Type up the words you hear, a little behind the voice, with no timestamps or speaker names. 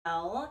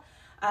well.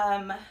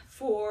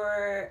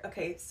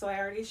 Okay, so I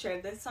already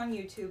shared this on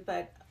YouTube,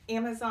 but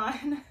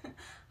Amazon.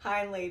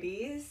 Hi,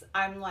 ladies.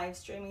 I'm live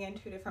streaming in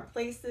two different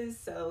places,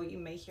 so you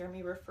may hear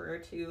me refer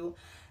to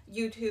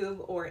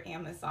YouTube or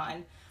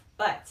Amazon.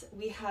 But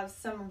we have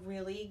some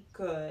really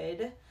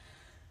good,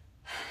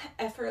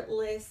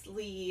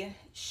 effortlessly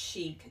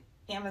chic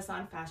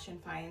Amazon fashion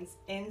finds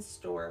in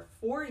store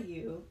for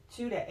you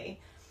today.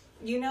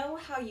 You know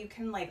how you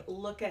can like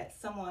look at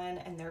someone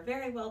and they're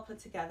very well put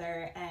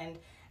together and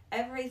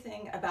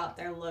everything about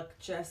their look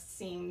just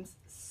seems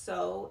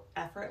so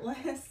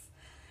effortless.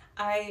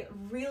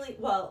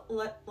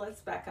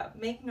 Let's back up.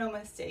 Make no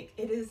mistake,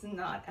 it is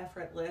not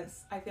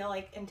effortless. I feel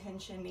like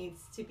intention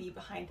needs to be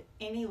behind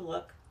any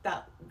look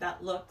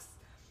that looks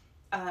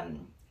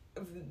um,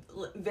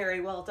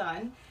 very well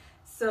done.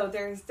 So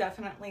there's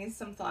definitely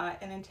some thought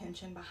and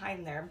intention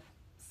behind there.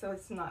 So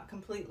it's not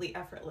completely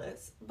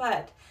effortless.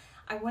 But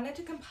I wanted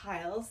to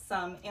compile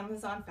some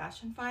Amazon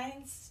fashion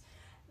finds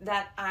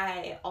that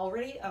I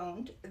already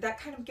owned that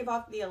kind of give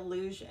off the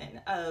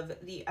illusion of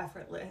the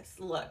effortless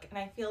look. And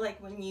I feel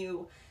like when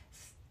you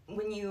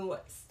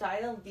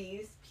style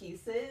these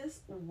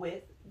pieces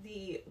with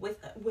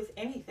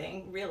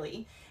anything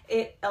really,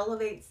 it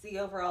elevates the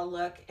overall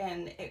look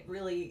and it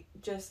really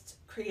just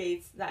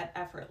creates that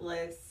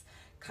effortless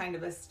kind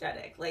of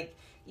aesthetic. Like,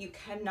 you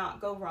cannot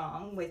go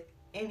wrong with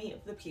any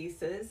of the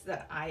pieces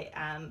that I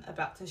am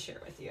about to share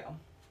with you.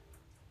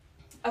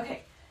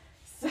 Okay,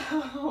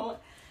 so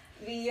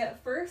the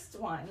first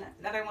one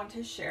that I want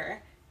to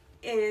share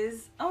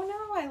is, oh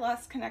no, I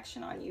lost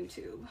connection on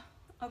YouTube.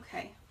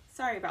 Okay,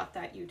 sorry about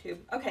that, YouTube.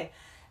 Okay,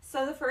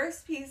 so the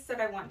first piece that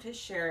I want to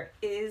share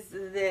is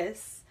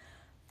this.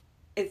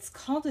 It's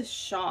called a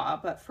shawl,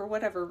 but for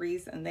whatever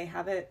reason, they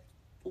have it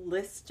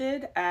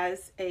listed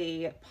as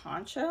a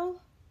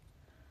poncho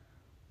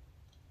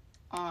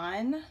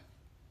on,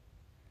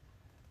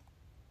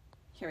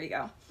 here we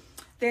go.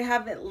 They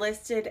have it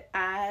listed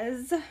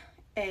as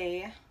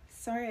a,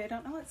 sorry, I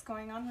don't know what's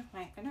going on with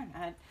my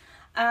internet.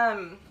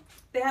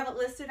 They have it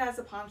listed as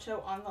a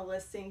poncho on the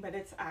listing, but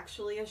it's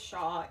actually a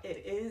shawl.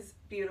 It is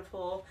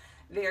beautiful,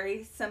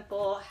 very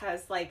simple,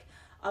 has like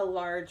a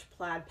large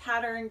plaid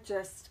pattern,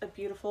 just a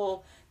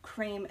beautiful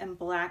cream and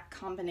black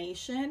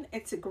combination.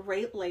 It's a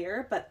great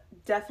layer, but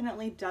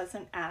definitely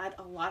doesn't add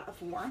a lot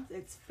of warmth.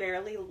 It's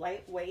fairly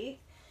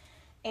lightweight.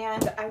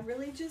 And I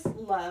really just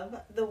love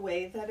the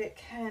way that it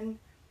can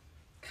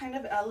kind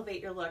of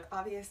elevate your look.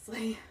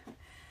 Obviously,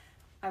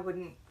 I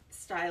wouldn't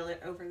style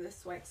it over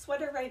this white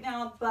sweater right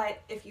now,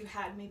 but if you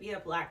had maybe a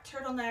black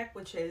turtleneck,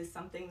 which is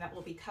something that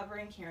we'll be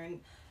covering here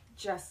in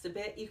just a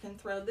bit, you can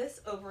throw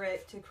this over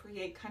it to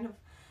create kind of,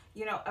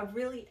 you know, a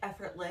really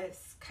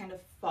effortless kind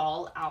of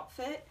fall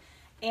outfit.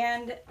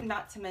 And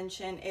not to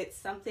mention, it's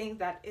something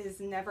that is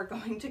never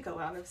going to go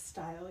out of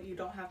style. You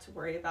don't have to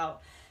worry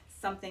about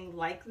something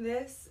like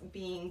this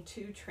being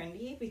too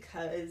trendy,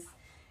 because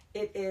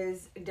it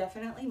is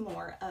definitely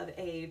more of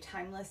a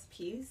timeless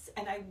piece,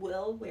 and I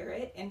will wear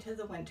it into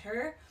the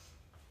winter,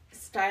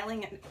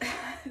 styling it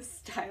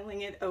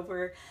styling it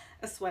over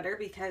a sweater,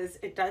 because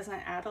it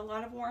doesn't add a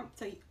lot of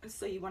warmth.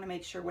 So you want to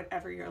make sure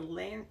whatever you're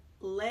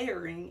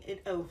layering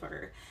it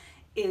over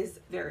is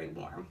very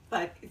warm.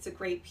 But it's a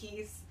great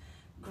piece,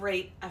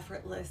 great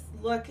effortless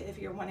look if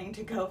you're wanting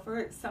to go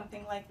for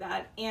something like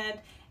that. And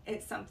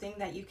it's something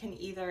that you can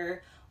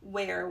either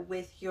wear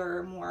with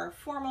your more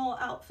formal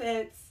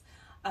outfits,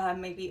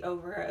 maybe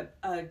over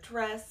a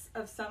dress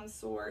of some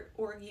sort,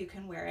 or you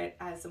can wear it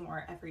as a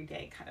more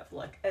everyday kind of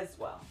look as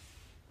well.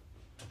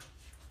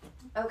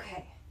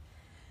 Okay,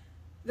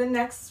 the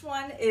next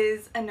one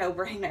is a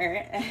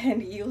no-brainer,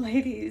 and you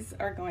ladies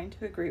are going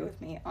to agree with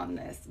me on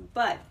this,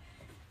 but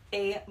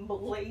a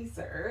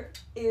blazer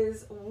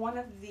is one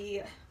of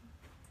the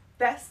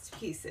best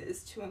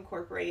pieces to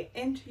incorporate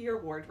into your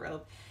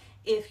wardrobe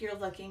if you're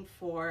looking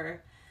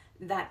for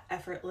that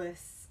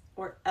effortless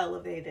or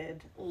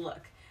elevated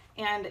look.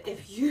 And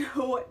if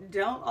you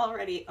don't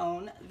already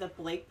own the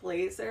Blake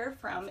blazer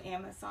from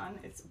Amazon,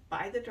 it's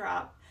by the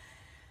drop,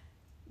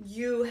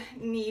 you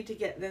need to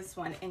get this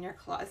one in your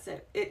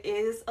closet. It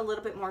is a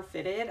little bit more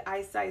fitted.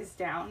 I size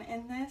down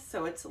in this,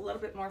 so it's a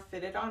little bit more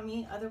fitted on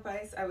me.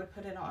 Otherwise, I would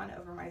put it on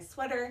over my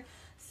sweater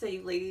so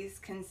you ladies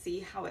can see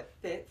how it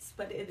fits,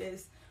 but it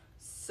is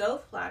so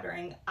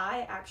flattering.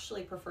 I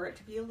actually prefer it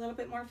to be a little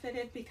bit more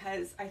fitted,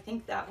 because I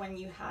think that when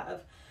you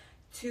have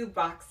too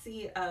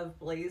boxy of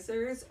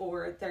blazers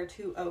or they're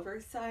too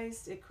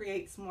oversized, it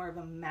creates more of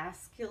a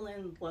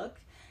masculine look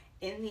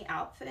in the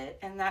outfit,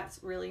 and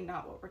that's really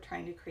not what we're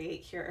trying to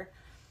create here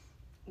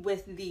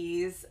with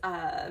these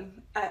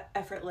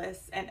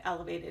effortless and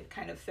elevated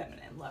kind of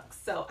feminine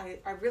looks. So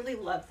I really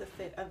love the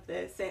fit of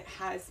this. It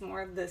has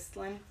more of the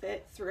slim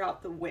fit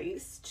throughout the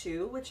waist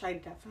too, which I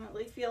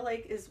definitely feel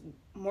like is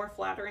more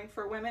flattering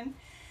for women.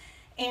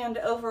 And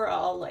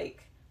overall,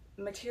 like,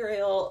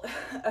 material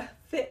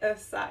fit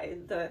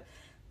aside, the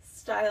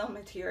style,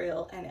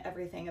 material, and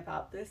everything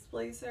about this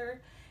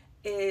blazer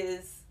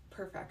is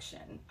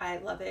perfection. I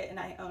love it, and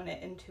I own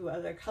it in two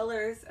other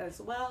colors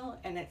as well,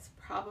 and it's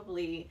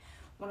probably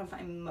one of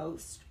my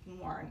most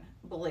worn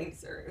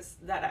blazers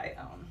that I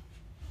own.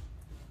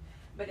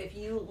 But if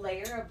you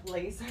layer a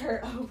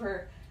blazer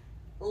over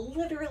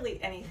literally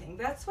anything,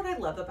 that's what I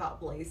love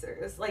about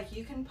blazers. Like,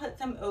 you can put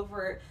them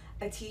over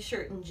a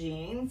t-shirt and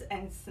jeans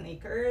and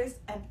sneakers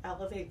and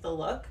elevate the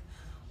look,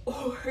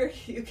 or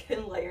you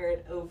can layer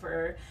it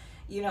over,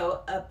 you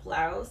know, a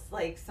blouse,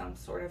 like some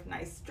sort of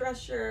nice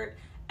dress shirt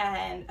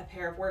and a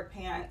pair of work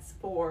pants,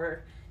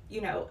 or,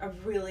 you know, a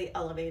really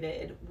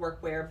elevated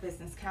workwear,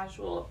 business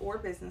casual or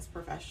business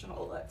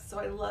professional look. So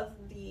I love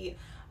the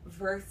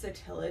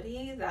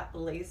versatility that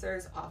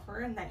blazers offer,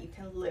 and that you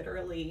can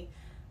literally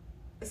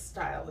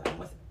style them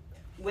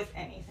with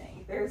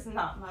anything. There's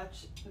not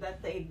much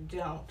that they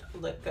don't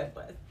look good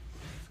with.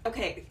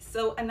 Okay,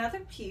 so another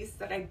piece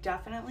that I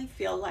definitely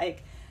feel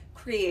like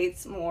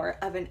creates more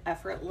of an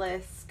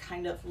effortless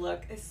kind of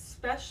look,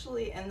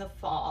 especially in the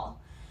fall,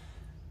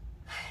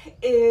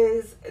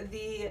 is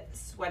the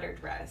sweater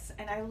dress.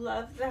 And I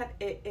love that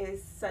it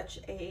is such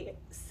a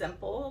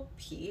simple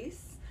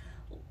piece.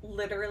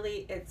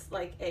 Literally, it's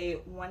like a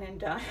one and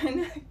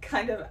done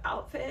kind of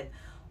outfit.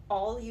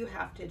 All you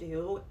have to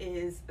do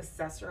is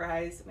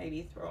accessorize,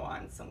 maybe throw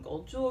on some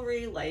gold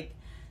jewelry, like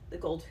the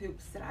gold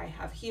hoops that I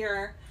have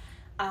here.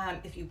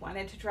 If you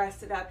wanted to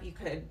dress it up, you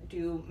could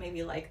do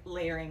maybe like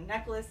layering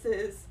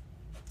necklaces,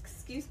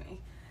 excuse me.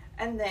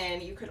 And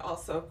then you could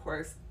also, of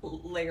course,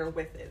 layer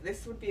with it.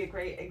 This would be a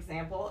great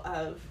example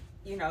of,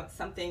 you know,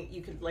 something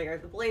you could layer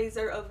the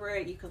blazer over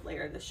it. You could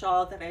layer the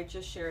shawl that I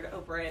just shared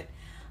over it,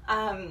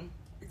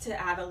 to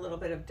add a little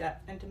bit of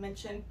depth and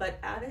dimension. But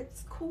at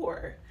its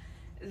core,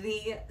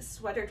 the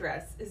sweater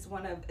dress is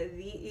one of the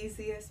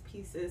easiest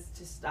pieces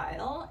to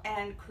style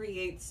and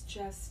creates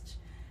just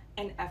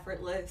an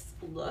effortless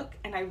look.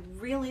 And I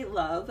really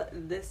love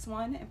this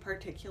one in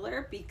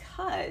particular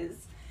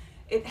because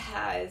it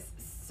has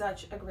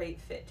such a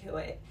great fit to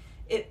it.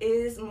 It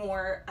is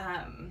more,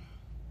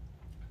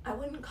 I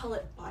wouldn't call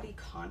it body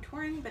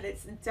contouring, but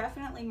it's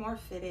definitely more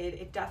fitted.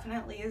 It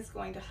definitely is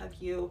going to hug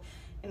you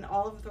in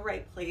all of the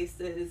right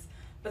places,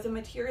 but the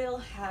material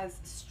has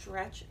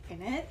stretch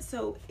in it,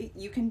 so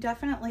you can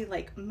definitely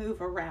like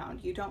move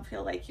around. You don't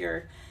feel like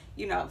you're,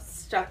 you know,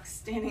 stuck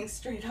standing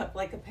straight up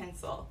like a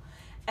pencil.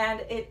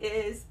 And it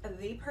is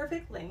the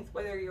perfect length,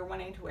 whether you're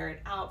wanting to wear it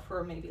out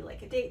for maybe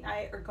like a date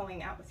night or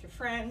going out with your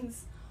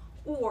friends,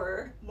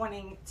 or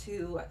wanting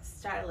to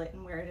style it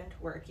and wear it into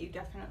work. You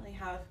definitely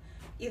have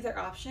either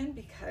option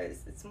because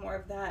it's more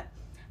of that,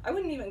 I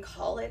wouldn't even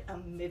call it a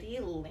midi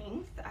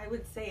length. I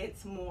would say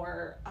it's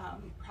more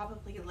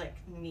probably like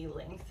knee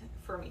length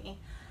for me.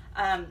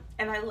 And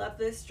I love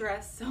this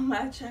dress so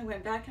much. I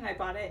went back and I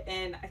bought it,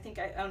 and I think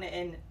I own it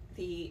in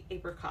the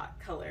apricot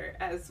color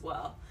as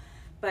well.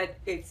 But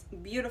it's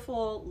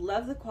beautiful,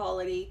 love the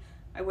quality.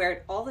 I wear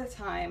it all the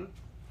time.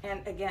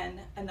 And again,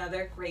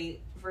 another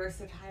great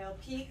versatile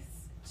piece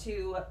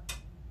to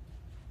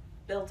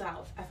build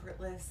out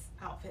effortless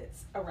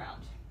outfits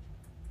around.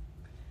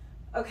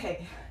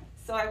 Okay,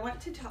 so I want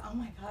to talk, oh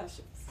my gosh,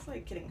 it's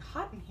like getting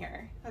hot in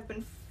here. I've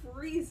been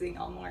freezing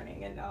all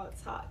morning and now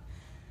it's hot.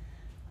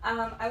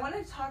 I want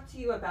to talk to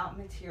you about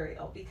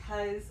material,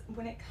 because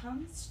when it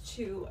comes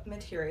to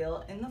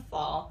material in the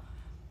fall,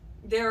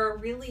 there are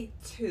really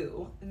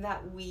two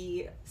that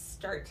we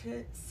start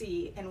to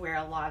see and wear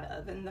a lot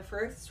of. And the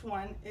first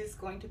one is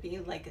going to be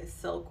like a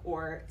silk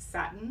or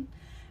satin.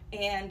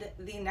 And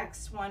the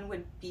next one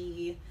would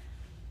be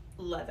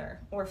leather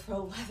or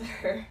faux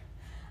leather.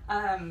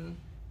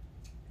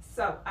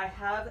 So I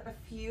have a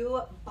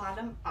few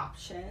bottom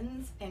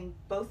options in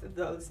both of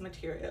those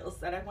materials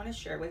that I want to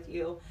share with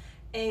you.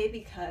 A,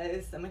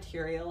 because the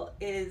material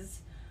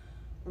is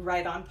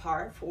right on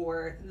par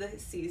for the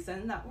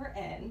season that we're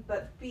in,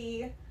 but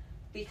B,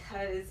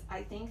 because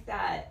I think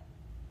that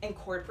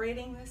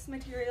incorporating this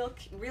material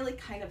really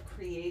kind of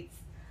creates,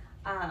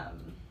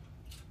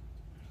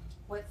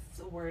 what's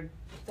the word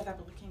that I'm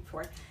looking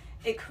for?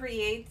 It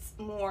creates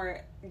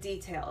more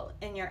detail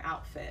in your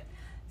outfit.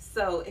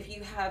 So if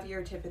you have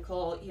your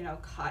typical, you know,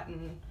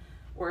 cotton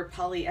or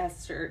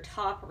polyester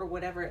top or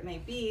whatever it may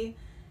be,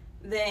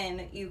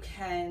 then you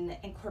can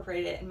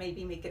incorporate it and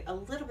maybe make it a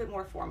little bit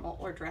more formal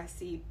or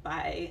dressy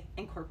by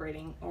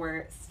incorporating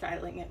or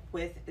styling it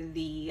with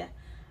the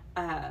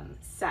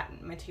satin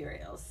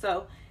material.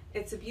 So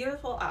it's a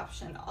beautiful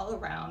option all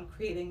around,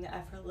 creating the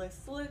effortless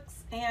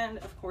looks and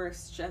of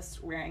course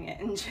just wearing it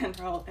in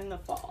general in the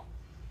fall.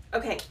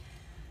 Okay,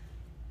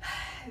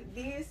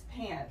 these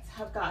pants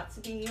have got to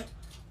be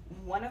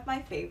one of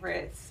my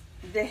favorites.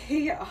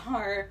 They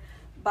are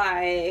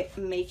by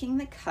Making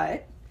the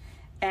Cut,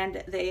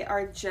 and they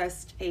are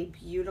just a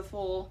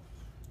beautiful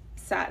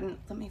satin.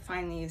 Let me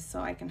find these so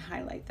I can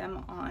highlight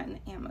them on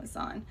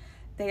Amazon.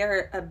 They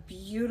are a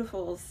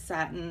beautiful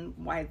satin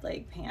wide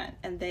leg pant,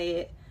 and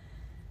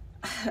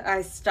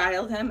I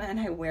style them and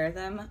I wear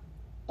them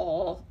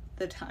all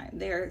the time.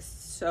 They are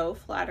so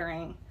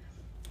flattering.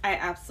 I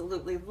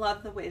absolutely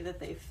love the way that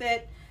they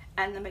fit,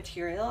 and the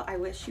material. I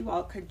wish you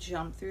all could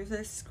jump through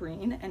this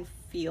screen and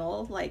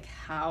feel like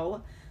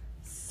how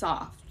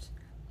soft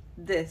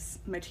this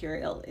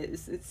material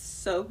is. It's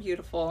so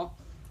beautiful.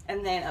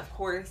 And then of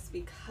course,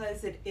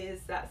 because it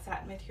is that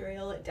satin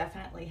material, it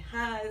definitely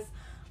has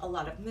a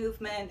lot of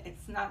movement.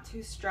 It's not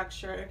too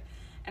structured.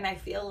 And I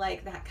feel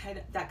like that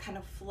kind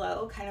of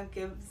flow kind of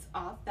gives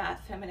off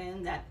that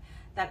feminine, that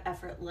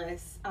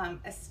effortless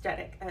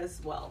aesthetic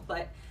as well.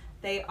 But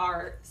they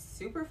are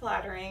super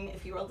flattering.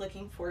 If you are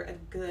looking for a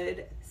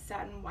good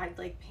satin wide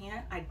leg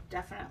pant, I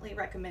definitely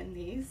recommend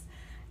these.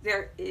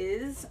 There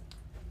is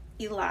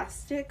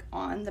elastic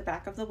on the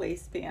back of the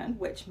waistband,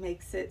 which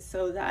makes it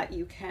so that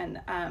you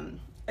can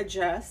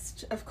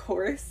adjust, of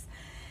course,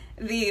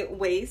 the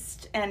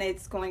waist, and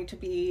it's going to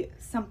be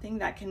something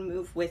that can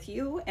move with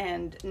you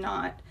and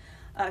not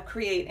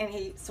create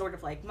any sort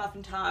of like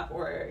muffin top,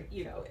 or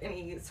you know,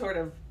 any sort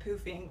of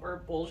poofing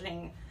or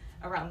bulging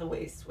around the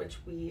waist, which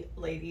we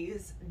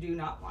ladies do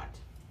not want.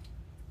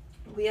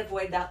 We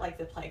avoid that like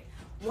the plague.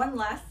 One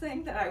last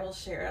thing that I will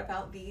share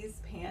about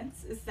these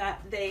pants is that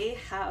they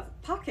have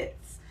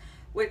pockets,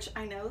 which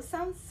I know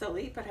sounds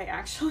silly, but I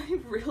actually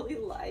really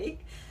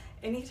like.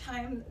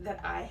 Anytime that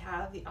I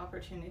have the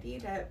opportunity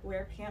to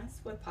wear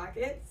pants with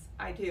pockets,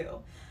 I do.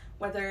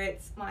 Whether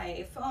it's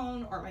my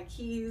phone or my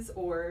keys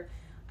or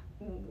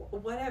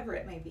whatever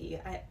it may be,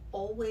 I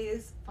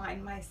always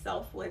find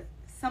myself with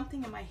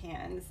something in my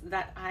hands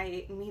that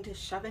I need to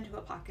shove into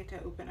a pocket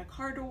to open a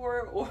car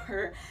door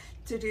or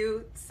to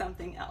do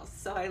something else.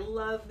 So I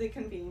love the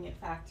convenient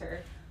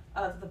factor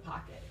of the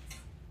pockets.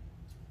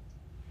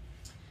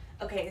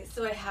 Okay,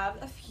 so I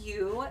have a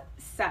few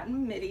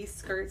satin midi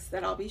skirts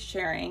that I'll be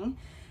sharing.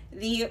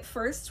 The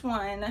first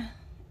one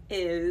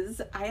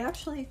is, I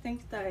actually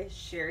think that I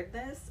shared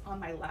this on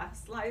my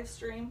last live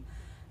stream,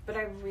 but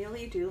I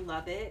really do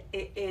love it.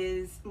 It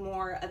is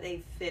more of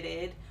a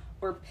fitted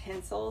or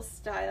pencil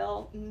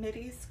style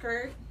midi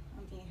skirt.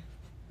 Let me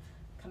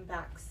come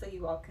back so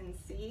you all can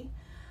see.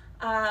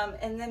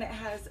 And then it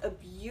has a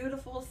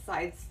beautiful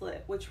side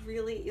slit, which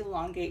really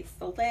elongates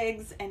the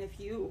legs. And if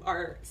you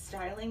are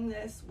styling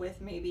this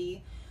with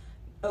maybe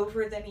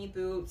over the knee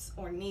boots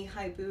or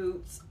knee-high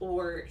boots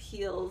or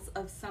heels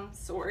of some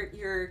sort,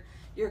 you're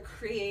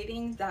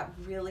creating that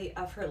really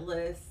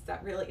effortless,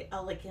 that really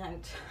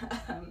elegant,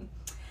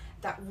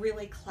 that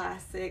really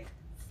classic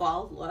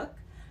fall look.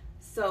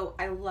 So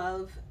I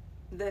love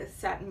the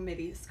satin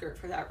midi skirt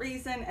for that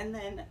reason. And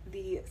then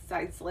the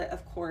side slit,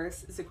 of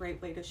course, is a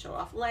great way to show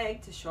off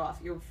leg, to show off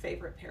your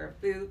favorite pair of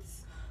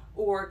boots,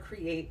 or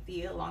create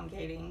the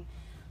elongating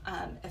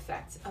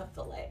effect of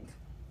the leg.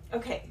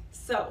 Okay,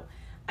 so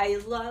I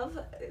love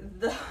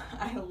the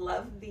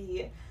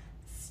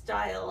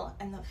style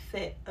and the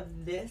fit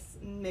of this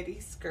midi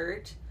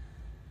skirt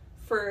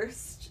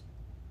first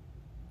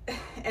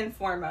and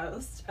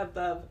foremost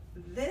above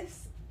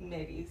this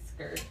midi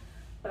skirt.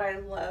 But I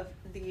love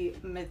the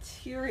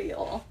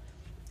material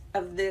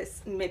of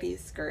this midi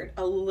skirt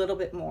a little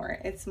bit more.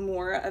 It's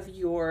more of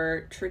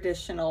your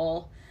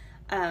traditional,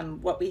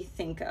 what we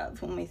think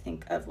of when we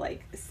think of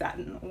like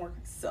satin or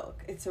silk.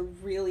 It's a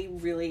really,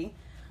 really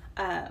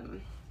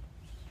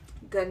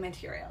good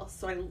material.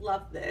 So I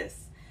love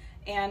this,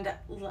 and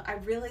I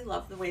really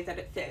love the way that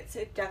it fits.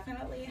 It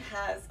definitely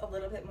has a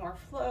little bit more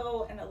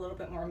flow and a little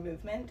bit more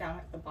movement down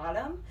at the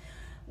bottom,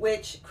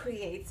 which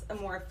creates a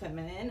more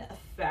feminine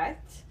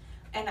effect.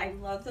 And I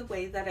love the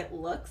way that it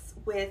looks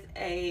with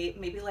a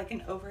maybe like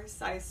an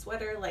oversized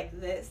sweater like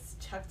this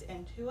tucked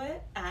into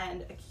it,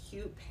 and a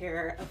cute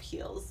pair of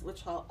heels,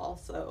 which I'll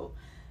also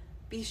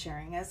be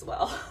sharing as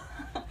well.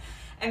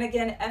 And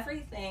again,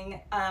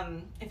 everything,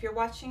 if you're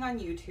watching on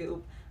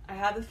YouTube, I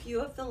have a few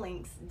of the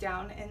links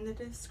down in the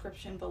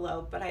description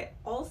below, but I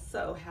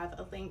also have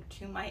a link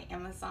to my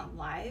Amazon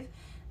Live,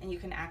 and you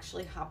can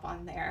actually hop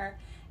on there,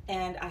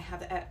 and I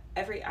have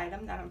every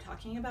item that I'm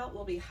talking about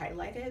will be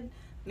highlighted,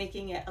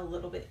 making it a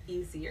little bit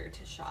easier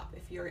to shop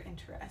if you're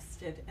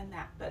interested in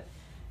that. But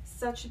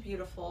such a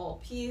beautiful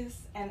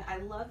piece, and I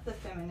love the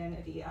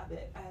femininity of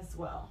it as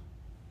well.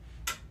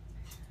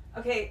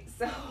 Okay,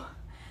 so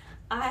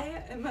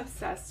I am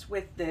obsessed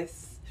with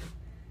this.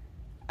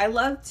 I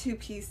love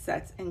two-piece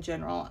sets in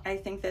general. I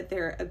think that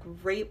they're a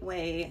great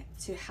way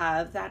to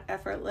have that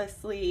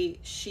effortlessly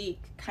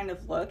chic kind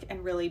of look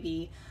and really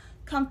be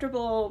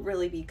comfortable,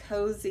 really be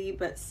cozy,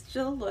 but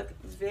still look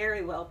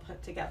very well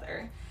put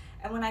together.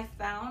 And when I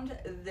found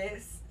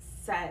this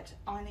set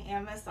on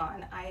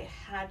Amazon, I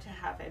had to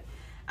have it.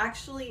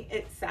 Actually,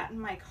 it sat in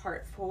my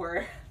cart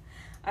for,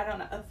 I don't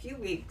know, a few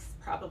weeks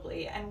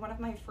probably. And one of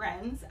my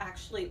friends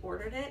actually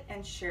ordered it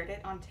and shared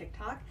it on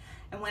TikTok.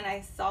 And when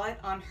I saw it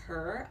on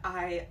her,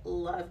 I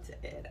loved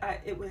it.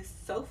 It was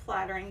so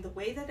flattering. The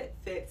way that it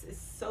fits is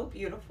so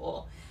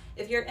beautiful.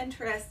 If you're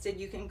interested,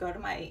 you can go to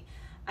my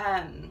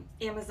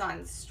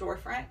Amazon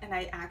storefront, and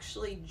I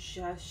actually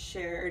just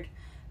shared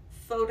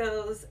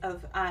photos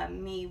of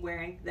me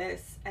wearing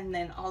this, and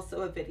then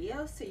also a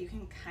video, so you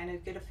can kind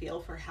of get a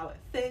feel for how it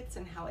fits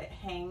and how it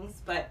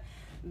hangs. But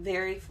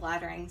very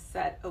flattering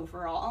set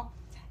overall.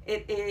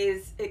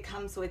 It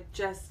comes with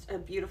just a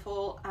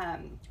beautiful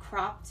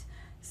cropped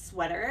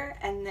sweater,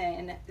 and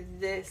then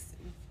this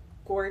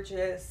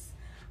gorgeous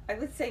I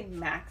would say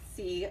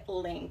maxi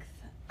length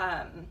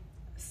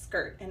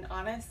skirt. And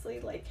honestly,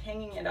 like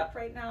hanging it up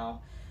right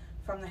now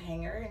from the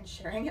hanger and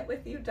sharing it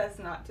with you does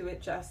not do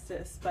it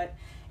justice, but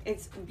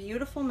it's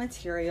beautiful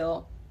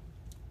material.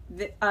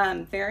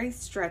 Very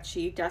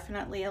stretchy,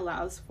 definitely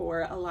allows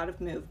for a lot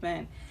of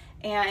movement,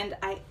 and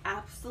I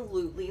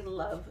absolutely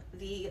love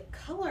the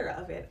color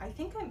of it. I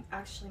think I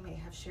actually may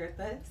have shared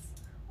this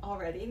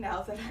already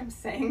now that I'm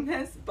saying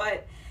this,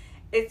 but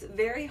it's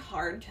very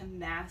hard to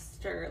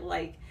master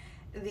like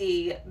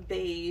the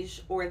beige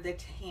or the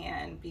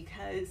tan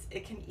because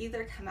it can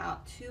either come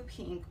out too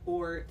pink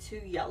or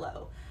too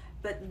yellow.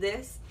 But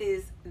this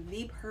is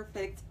the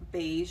perfect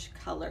beige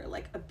color,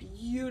 like a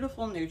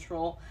beautiful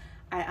neutral.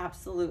 I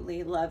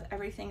absolutely love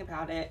everything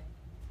about it.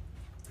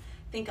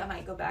 I think I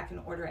might go back and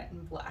order it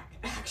in black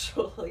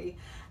actually,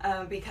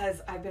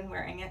 because I've been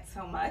wearing it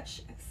so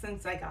much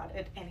since I got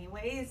it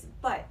anyways.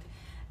 But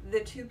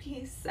the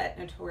two-piece set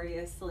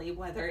notoriously,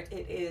 whether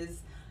it is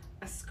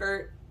a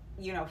skirt,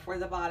 you know, for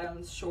the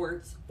bottoms,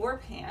 shorts, or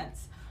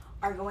pants,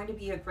 are going to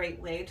be a great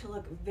way to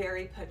look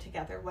very put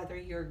together. Whether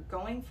you're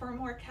going for a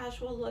more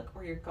casual look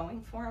or you're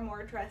going for a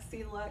more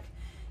dressy look,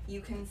 you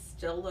can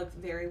still look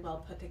very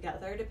well put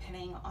together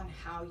depending on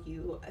how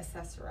you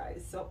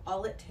accessorize. So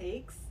all it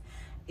takes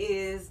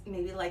is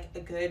maybe like a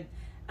good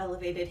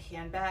elevated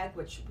handbag,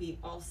 which we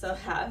also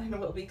have and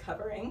will be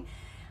covering,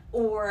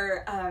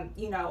 or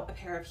you know, a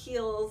pair of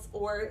heels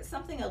or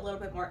something a little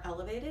bit more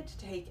elevated to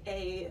take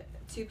a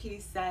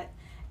two-piece set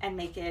and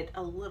make it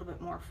a little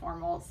bit more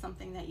formal,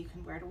 something that you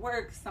can wear to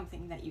work,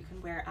 something that you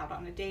can wear out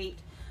on a date,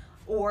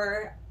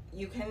 or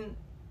you can,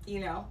 you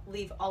know,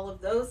 leave all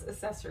of those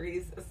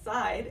accessories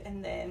aside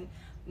and then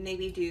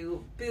maybe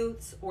do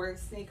boots or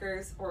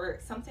sneakers or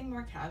something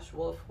more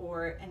casual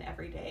for an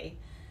everyday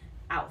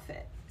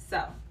outfit.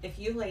 So if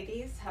you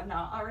ladies have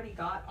not already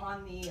got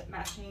on the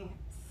matching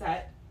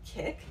set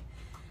kick,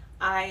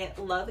 I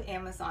love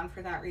Amazon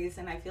for that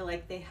reason. I feel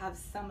like they have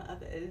some of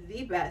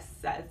the best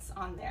sets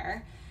on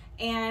there,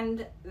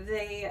 and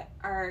they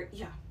are,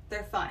 yeah,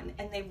 they're fun,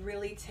 and they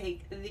really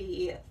take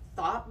the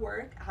thought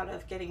work out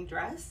of getting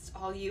dressed.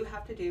 All you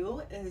have to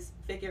do is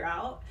figure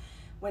out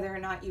whether or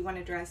not you want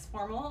to dress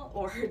formal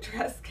or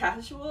dress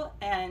casual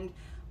and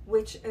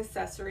which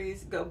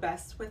accessories go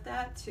best with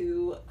that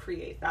to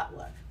create that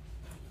look.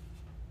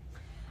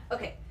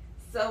 Okay,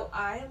 so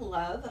I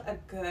love a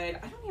good,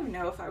 I don't even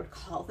know if I would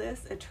call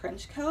this a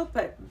trench coat,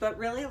 but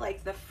really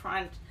like the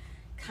front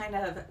kind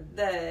of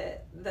the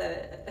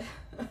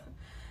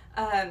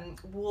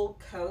wool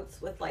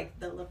coats with like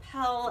the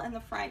lapel in the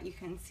front. You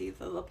can see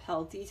the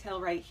lapel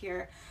detail right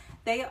here.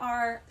 They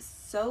are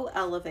so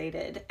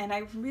elevated, and I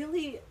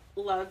really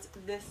loved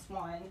this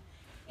one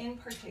in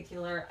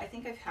particular. I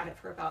think I've had it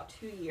for about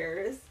 2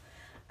 years.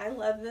 I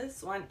love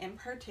this one in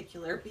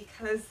particular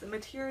because the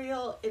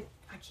material,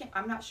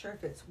 I'm not sure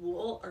if it's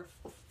wool or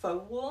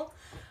faux wool,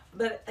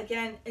 but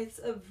again, it's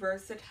a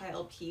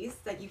versatile piece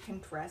that you can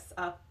dress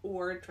up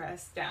or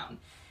dress down.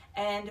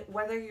 And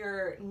whether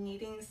you're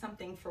needing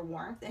something for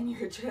warmth and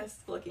you're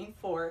just looking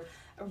for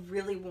a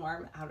really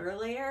warm outer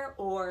layer,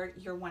 or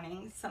you're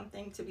wanting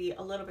something to be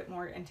a little bit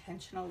more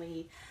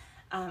intentionally,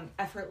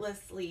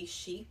 effortlessly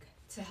chic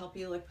to help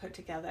you look put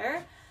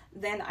together,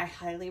 then I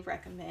highly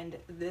recommend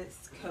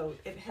this coat.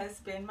 It has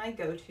been my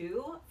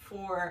go-to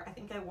for, I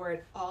think I wore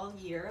it all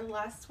year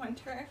last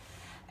winter,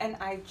 and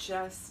I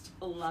just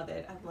love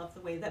it. I love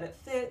the way that it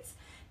fits.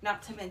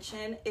 Not to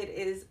mention,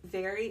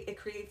 it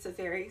creates a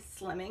very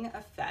slimming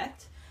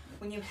effect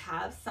when you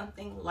have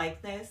something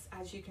like this.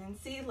 As you can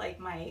see, like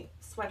my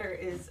sweater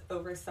is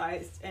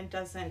oversized and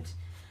doesn't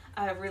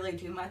really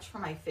do much for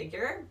my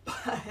figure,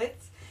 but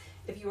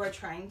if you are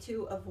trying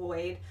to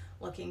avoid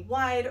looking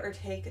wide or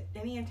take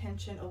any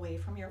attention away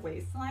from your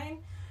waistline,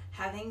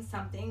 having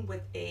something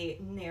with a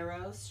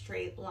narrow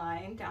straight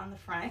line down the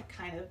front,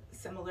 kind of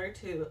similar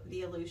to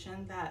the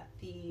illusion that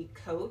the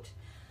coat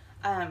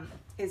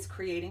is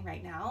creating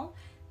right now,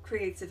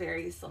 creates a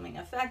very slimming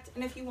effect.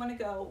 And if you want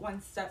to go one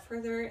step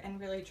further and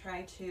really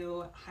try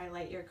to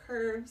highlight your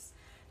curves,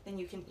 then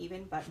you can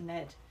even button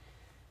it.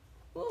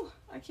 Ooh,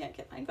 I can't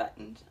get mine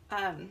buttoned.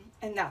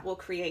 And that will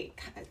create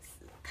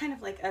kind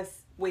of like a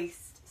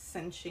waist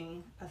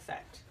cinching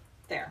effect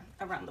there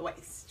around the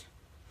waist.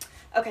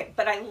 Okay,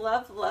 but I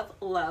love, love,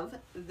 love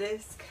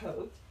this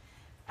coat,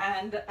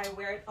 and I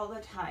wear it all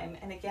the time.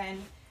 And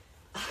again,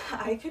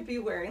 I could be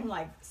wearing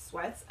like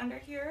sweats under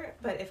here,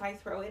 but if I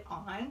throw it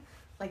on,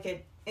 like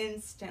it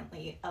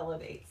instantly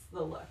elevates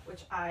the look,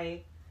 which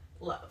I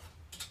love.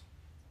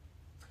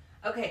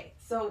 Okay,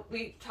 so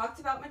we talked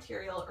about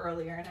material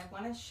earlier, and I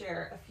want to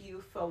share a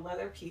few faux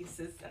leather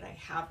pieces that I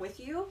have with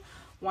you.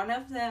 One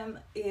of them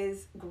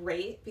is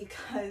great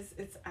because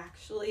it's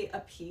actually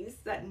a piece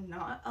that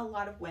not a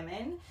lot of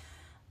women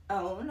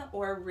own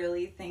or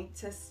really think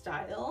to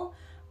style,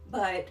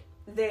 but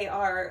they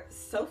are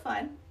so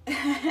fun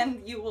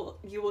and you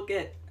will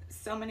get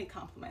so many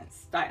compliments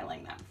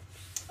styling them.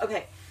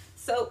 Okay,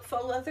 so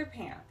faux leather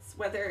pants,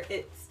 whether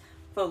it's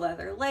faux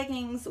leather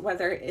leggings,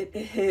 whether it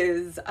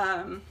is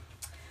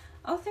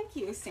oh, thank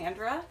you,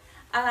 Sandra.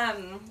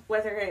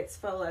 Whether it's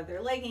faux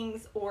leather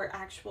leggings or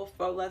actual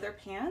faux leather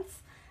pants,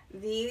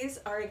 these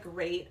are a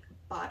great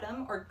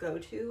bottom or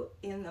go-to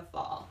in the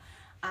fall.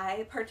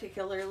 I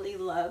particularly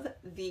love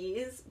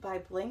these by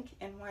Blink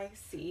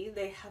NYC.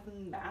 They have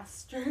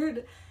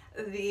mastered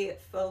the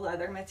faux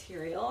leather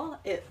material.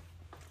 It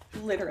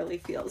literally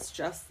feels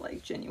just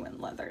like genuine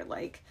leather.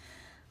 Like,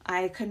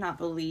 I could not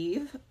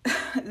believe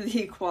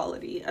the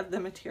quality of the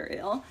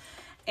material.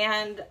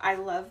 And I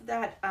love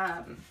that,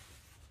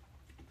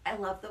 I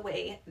love the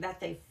way that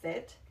they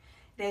fit.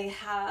 They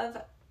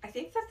have, I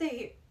think that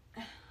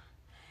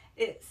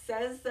it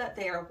says that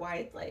they are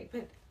wide leg,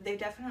 but they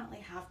definitely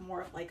have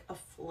more of like a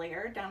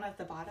flare down at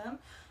the bottom,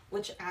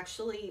 which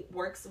actually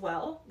works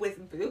well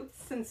with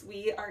boots since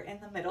we are in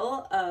the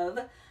middle of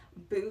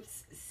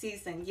boots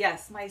season.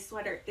 Yes, my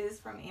sweater is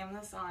from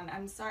Amazon.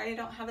 I'm sorry I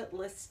don't have it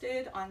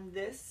listed on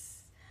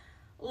this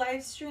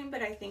live stream,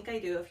 but I think I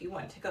do. If you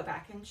want to go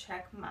back and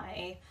check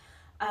my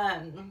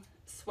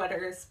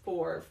sweaters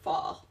for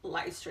fall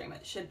live stream,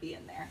 it should be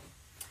in there.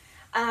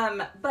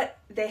 But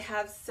they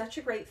have such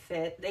a great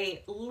fit.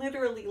 They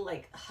literally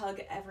like hug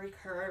every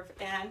curve,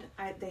 and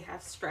they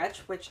have stretch,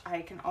 which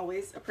I can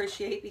always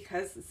appreciate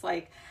because it's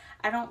like,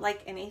 I don't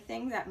like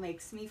anything that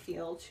makes me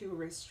feel too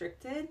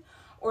restricted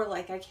or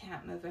like I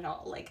can't move at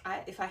all. Like,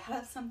 if I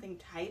have something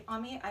tight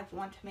on me, I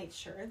want to make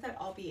sure that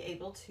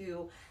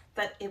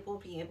that it will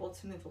be able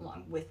to move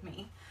along with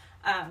me.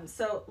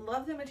 So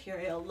love the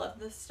material, love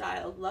the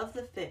style, love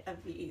the fit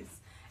of these.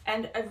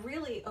 And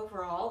really,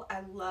 overall, I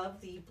love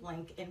the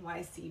Blink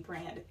NYC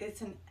brand.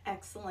 It's an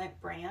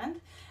excellent brand,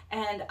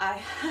 and I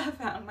have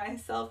found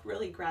myself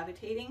really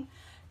gravitating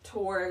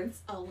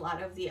towards a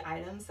lot of the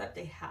items that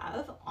they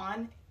have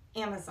on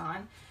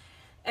Amazon,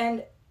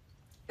 and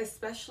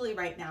especially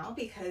right now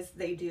because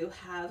they do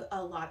have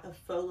a lot of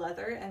faux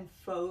leather and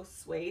faux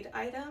suede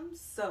items.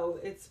 So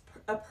it's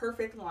a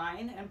perfect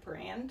line and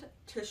brand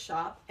to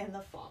shop in the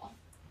fall.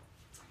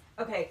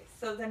 Okay,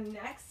 so the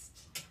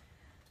next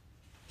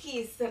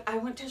piece that I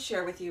want to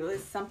share with you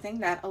is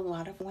something that a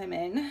lot of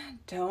women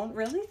don't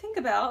really think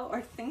about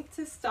or think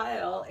to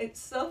style.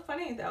 It's so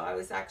funny though. I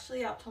was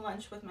actually out to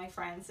lunch with my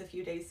friends a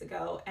few days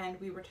ago, and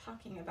we were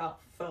talking about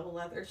faux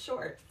leather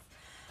shorts,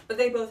 but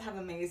they both have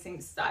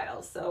amazing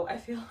style. So I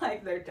feel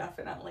like they're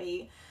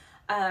definitely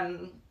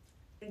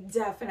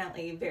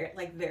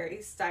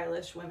very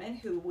stylish women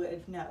who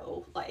would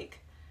know like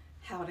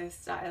how to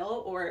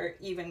style or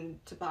even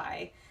to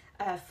buy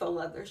faux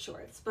leather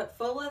shorts. But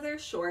faux leather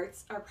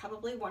shorts are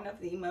probably one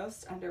of the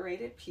most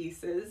underrated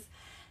pieces.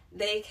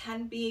 They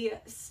can be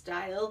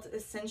styled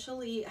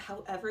essentially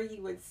however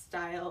you would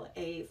style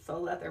a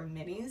faux leather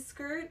mini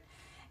skirt.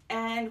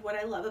 And what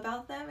I love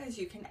about them is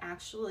you can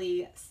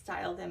actually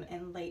style them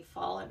in late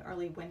fall and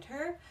early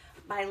winter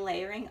by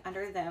layering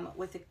under them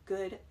with a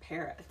good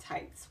pair of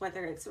tights,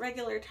 whether it's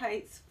regular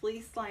tights,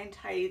 fleece line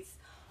tights,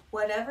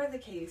 whatever the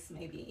case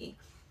may be.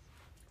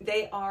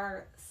 They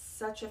are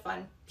such a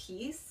fun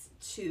piece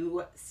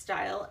to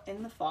style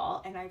in the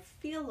fall, and I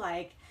feel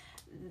like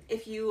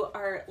if you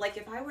are like,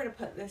 if I were to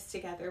put this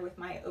together with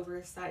my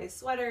oversized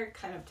sweater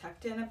kind of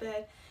tucked in a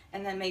bit,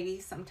 and then maybe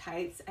some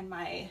tights and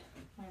my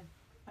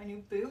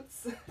new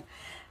boots,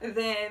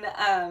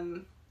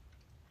 then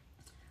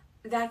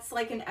that's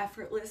like an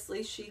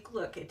effortlessly chic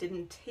look. It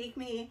didn't take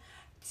me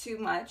too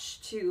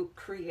much to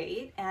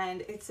create,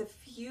 and it's a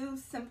few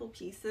simple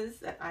pieces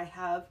that I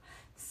have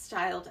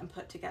styled and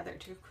put together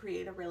to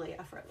create a really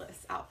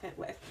effortless outfit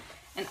with.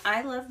 And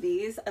I love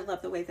these. I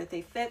love the way that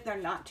they fit. They're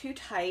not too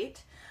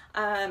tight.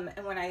 And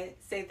when I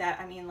say that,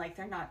 I mean like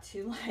they're not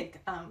too like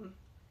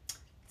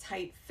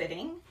tight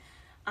fitting.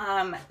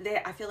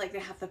 I feel like they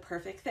have the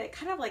perfect fit,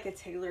 kind of like a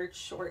tailored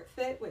short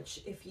fit,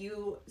 which if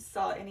you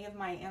saw any of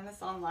my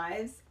Amazon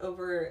lives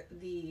over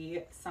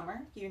the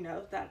summer, you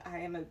know that I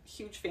am a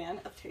huge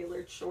fan of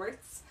tailored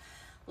shorts.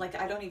 Like,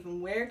 I don't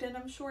even wear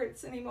denim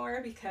shorts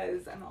anymore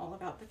because I'm all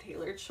about the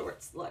tailored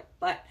shorts look.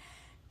 But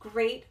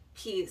great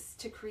piece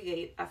to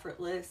create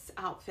effortless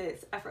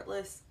outfits,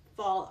 effortless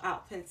fall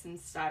outfits and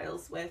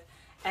styles with,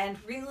 and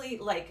really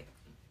like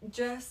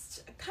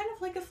just kind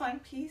of like a fun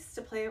piece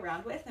to play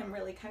around with and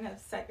really kind of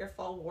set your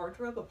fall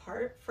wardrobe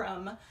apart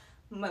from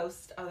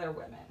most other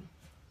women.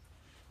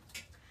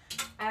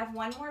 I have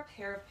one more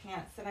pair of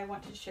pants that I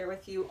want to share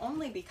with you,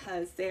 only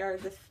because they are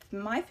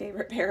my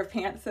favorite pair of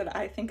pants that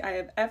I think I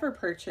have ever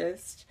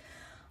purchased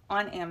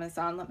on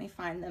Amazon. Let me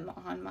find them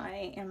on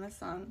my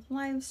Amazon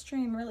live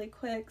stream really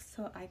quick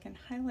so I can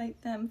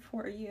highlight them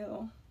for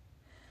you.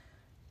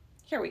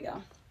 Here we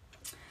go.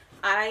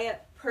 I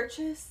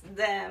purchased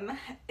them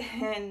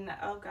in,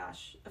 oh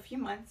gosh, a few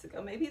months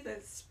ago, maybe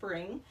this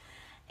spring,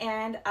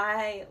 and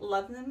I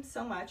love them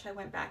so much. I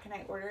went back and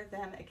I ordered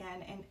them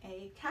again in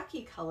a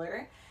khaki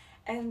color,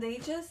 and they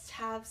just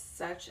have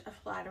such a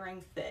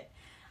flattering fit.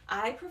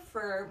 I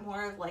prefer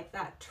more of like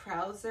that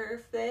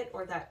trouser fit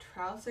or that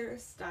trouser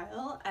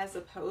style as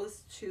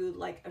opposed to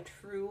like a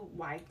true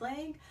wide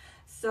leg.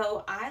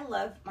 So I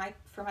love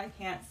for my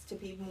pants to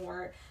be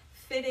more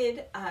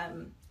fitted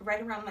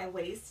right around my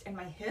waist and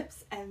my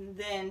hips, and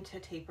then to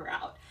taper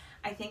out.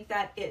 I think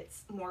that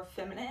it's more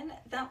feminine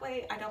that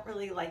way. I don't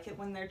really like it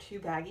when they're too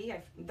baggy.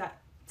 That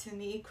to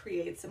me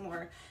creates a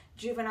more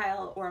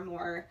juvenile or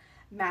more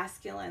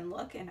masculine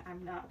look, and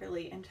I'm not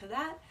really into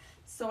that.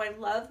 So I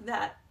love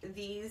that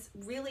these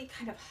really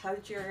kind of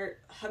hugged your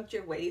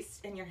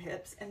waist and your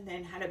hips, and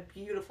then had a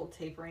beautiful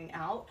tapering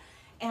out.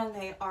 And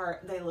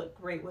they look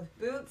great with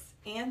boots,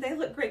 and they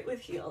look great with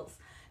heels.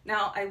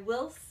 Now I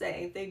will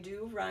say they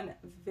do run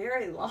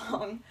very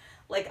long.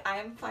 Like,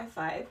 I'm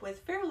 5'5" with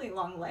fairly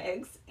long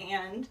legs,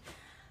 and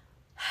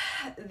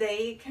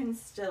they can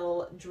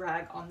still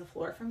drag on the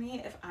floor for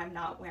me if I'm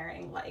not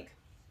wearing like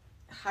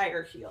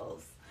higher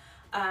heels.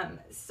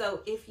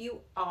 So if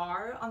you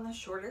are on the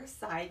shorter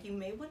side, you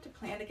may want to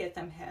plan to get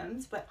them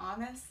hems, but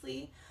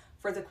honestly,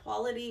 for the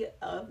quality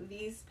of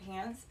these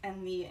pants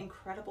and the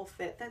incredible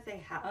fit that they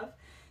have,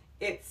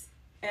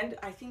 and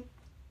I think,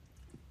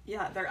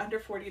 yeah, they're under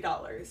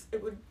 $40.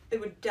 It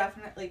would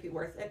definitely be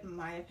worth it, in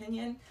my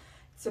opinion,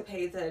 to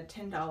pay the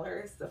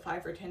 $10, the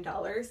 $5 or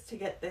 $10 to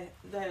get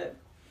the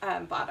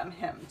bottom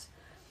hemmed.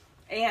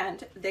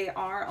 And they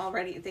are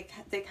already,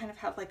 they kind of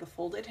have like a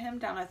folded hem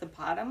down at the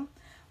bottom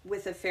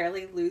with a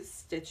fairly loose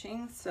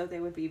stitching, so they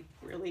would be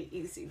really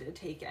easy to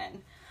take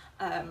in.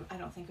 I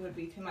don't think it would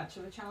be too much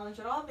of a challenge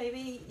at all.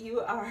 Maybe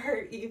you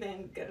are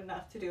even good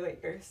enough to do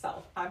it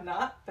yourself. I'm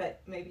not,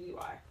 but maybe you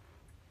are.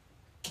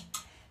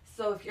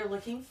 So if you're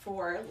looking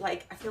for,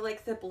 like, I feel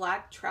like the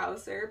black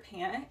trouser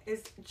pant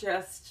is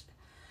just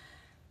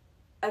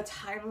a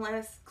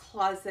timeless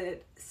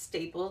closet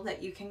staple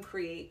that you can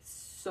create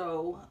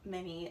so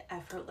many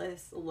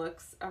effortless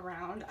looks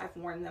around. I've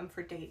worn them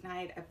for date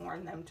night. I've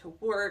worn them to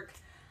work.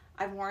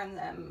 I've worn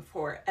them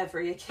for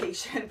every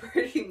occasion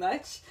pretty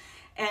much.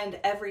 And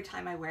every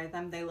time I wear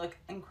them, they look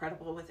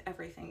incredible with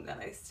everything that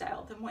I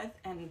styled them with.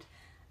 And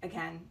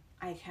again,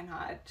 I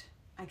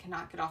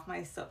cannot get off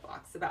my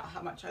soapbox about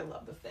how much I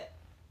love the fit.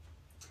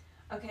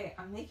 Okay,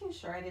 I'm making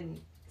sure I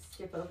didn't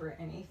skip over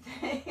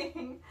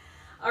anything.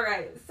 All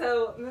right,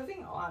 so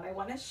moving on, I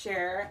want to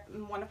share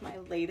one of my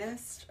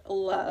latest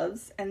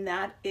loves, and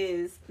that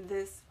is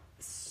this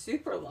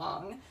super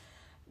long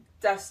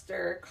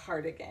duster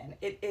cardigan.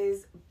 It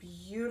is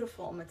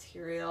beautiful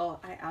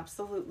material. I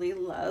absolutely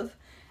love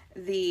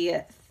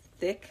the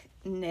thick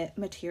knit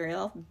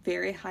material,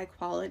 very high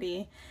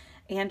quality,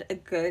 and a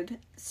good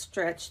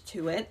stretch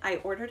to it. I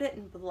ordered it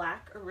in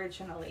black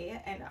originally,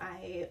 and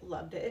I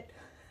loved it.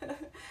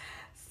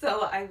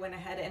 So I went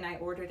ahead and I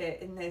ordered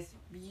it in this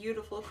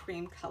beautiful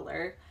cream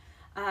color.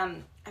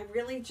 I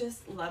really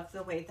just love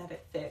the way that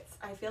it fits.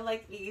 I feel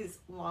like these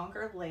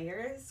longer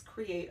layers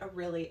create a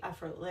really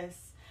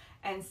effortless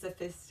and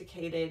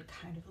sophisticated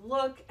kind of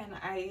look, and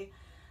I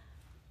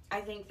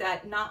think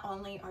that not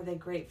only are they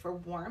great for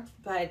warmth,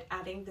 but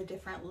adding the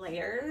different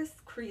layers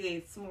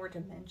creates more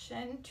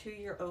dimension to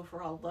your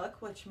overall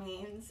look, which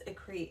means it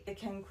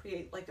can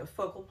create like a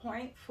focal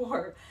point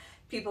for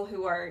people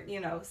who are, you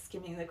know,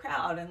 skimming the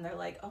crowd, and they're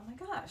like, oh my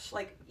gosh,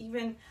 like,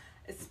 even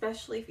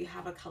especially if you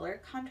have a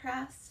color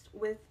contrast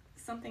with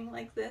something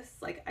like this.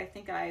 Like, I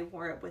think I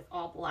wore it with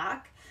all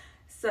black,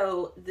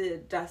 so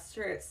the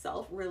duster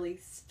itself really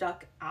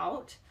stuck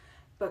out,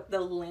 but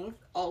the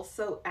length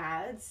also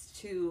adds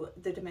to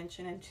the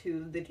dimension and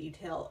to the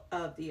detail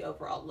of the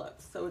overall look.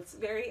 So it's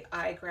very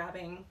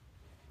eye-grabbing.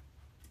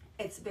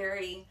 It's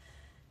very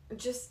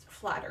just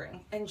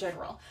flattering in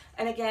general.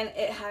 And again,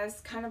 it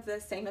has kind of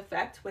the same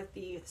effect with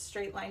the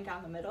straight line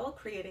down the middle,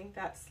 creating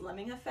that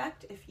slimming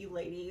effect if you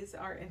ladies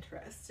are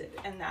interested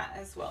in that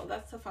as well.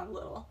 That's a fun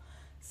little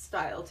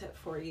style tip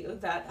for you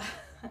that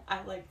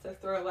I like to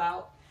throw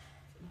out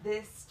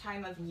this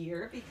time of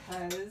year,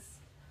 because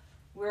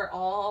we're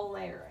all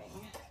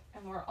layering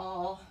and we're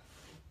all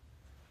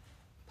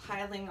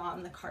piling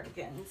on the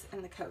cardigans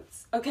and the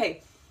coats.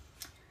 Okay,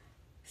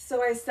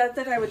 so I said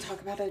that I would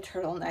talk about a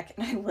turtleneck,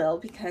 and I will,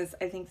 because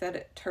I think that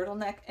a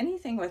turtleneck,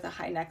 anything with a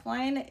high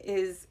neckline,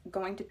 is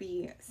going to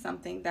be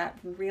something that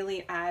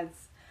really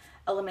adds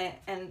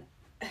elevation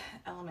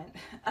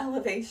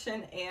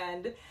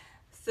and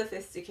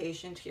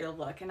sophistication to your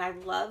look. And I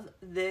love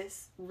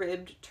this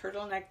ribbed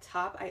turtleneck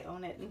top. I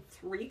own it in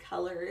 3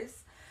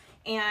 colors,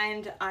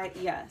 and I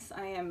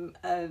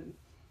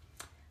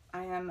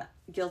am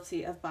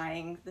guilty of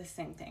buying the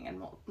same thing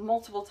in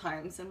multiple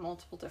times in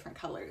multiple different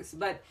colors,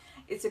 but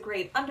it's a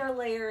great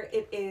underlayer.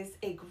 It is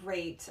a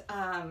great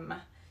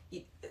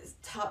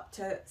top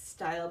to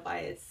style by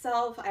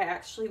itself. I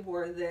actually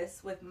wore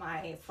this with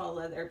my faux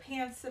leather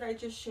pants that I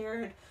just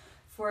shared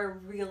for a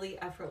really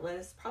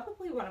effortless,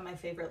 probably one of my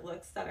favorite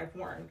looks that I've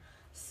worn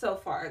so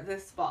far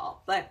this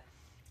fall. But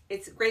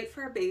it's great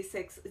for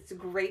basics, it's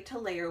great to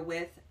layer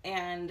with,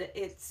 and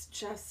it's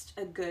just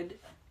a good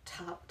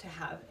top to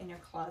have in your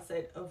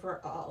closet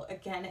overall.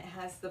 Again, it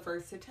has the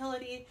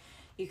versatility.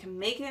 You can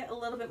make it a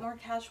little bit more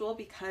casual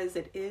because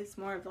it is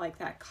more of like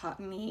that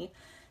cottony,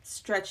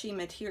 stretchy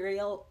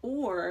material,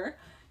 or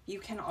you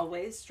can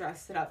always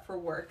dress it up for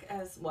work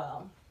as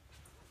well.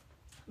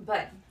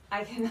 But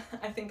I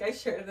think I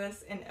share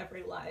this in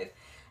every live.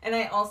 And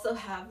I also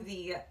have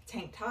the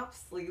tank top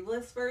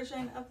sleeveless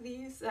version of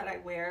these that I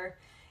wear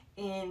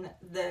in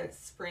the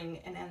spring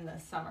and in the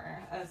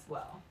summer as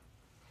well.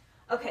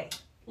 Okay,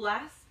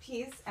 last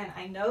piece, and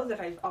I know that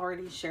I've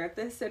already shared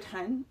this a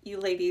ton. You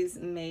ladies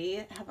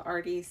may have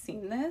already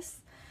seen this,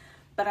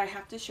 but I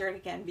have to share it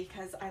again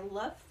because I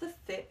love the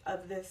fit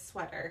of this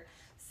sweater.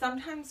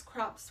 Sometimes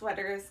crop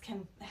sweaters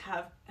can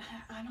have,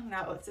 I don't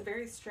know, it's a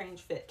very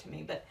strange fit to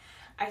me, but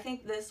I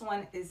think this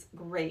one is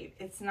great.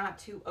 It's not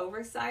too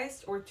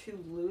oversized or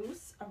too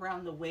loose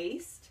around the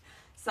waist.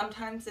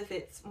 Sometimes if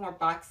it's more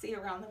boxy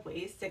around the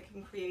waist, it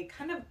can create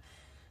kind of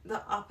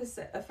the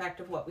opposite effect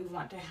of what we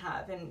want to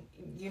have, and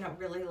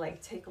really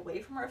like take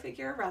away from our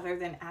figure rather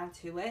than add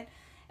to it.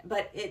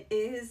 But it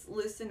is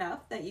loose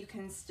enough that you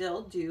can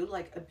still do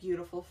like a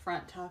beautiful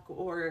front tuck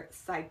or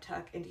side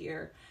tuck into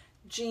your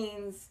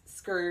jeans,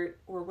 skirt,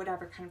 or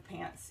whatever kind of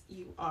pants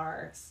you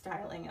are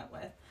styling it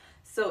with.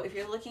 So if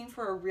you're looking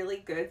for a really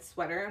good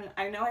sweater, and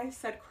I know I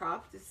said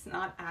cropped, it's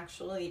not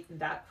actually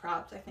that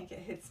cropped. I think it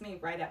hits me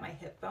right at my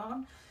hip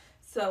bone.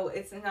 So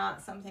it's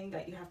not something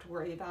that you have to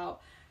worry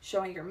about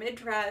showing your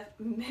midriff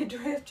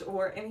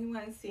or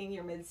anyone seeing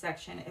your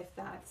midsection if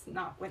that's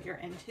not what you're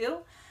into.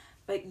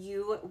 But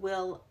you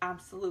will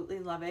absolutely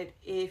love it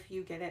if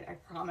you get it, I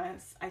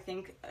promise. I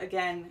think,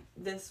 again,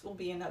 this will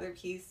be another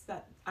piece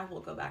that I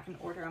will go back and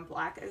order in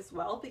black as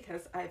well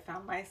because I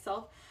found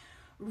myself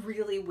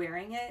really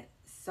wearing it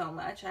so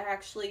much. I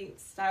actually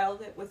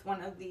styled it with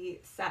one of the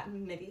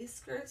satin midi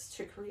skirts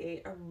to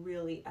create a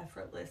really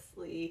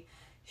effortlessly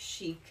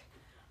chic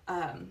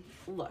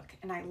look,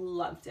 and I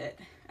loved it.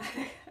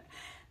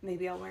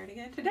 Maybe I'll wear it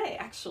again today,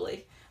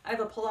 actually. I have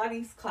a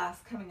Pilates class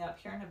coming up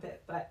here in a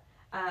bit, but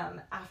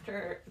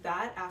after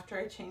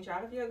I change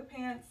out of yoga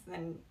pants,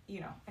 then,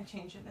 I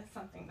change into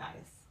something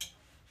nice.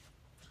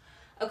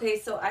 Okay,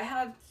 so I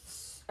have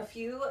a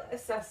few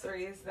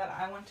accessories that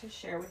I want to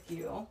share with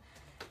you,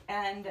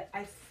 and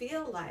I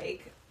feel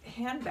like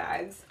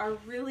handbags are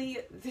really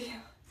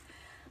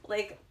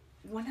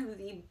one of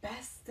the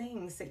best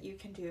things that you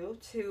can do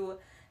to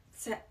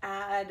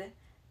add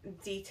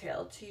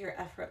detail to your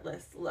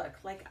effortless look.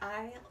 Like,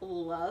 I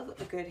love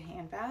a good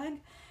handbag,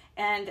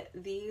 and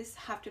these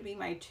have to be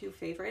my two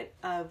favorite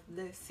of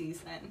the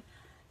season.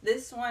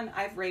 This one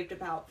I've raved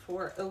about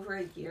for over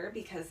a year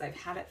because I've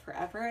had it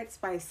forever. It's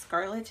by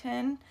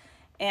Scarleton,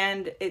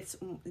 and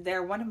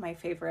they're one of my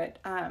favorite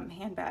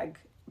handbag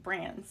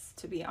brands,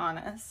 to be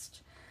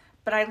honest.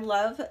 But I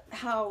love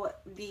how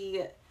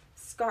the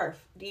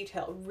scarf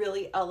detail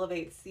really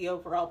elevates the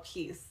overall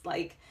piece.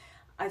 Like,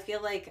 I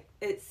feel like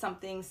it's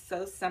something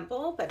so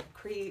simple, but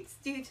creates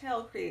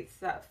detail, creates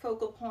that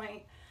focal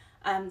point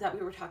that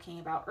we were talking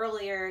about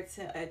earlier. It's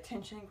an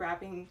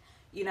attention-grabbing,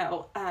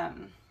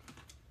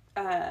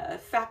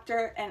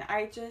 factor, and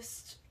I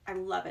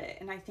love it.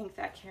 And I think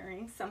that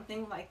carrying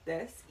something like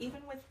this,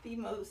 even with the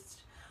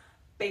most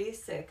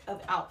basic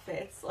of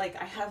outfits, like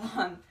I have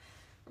on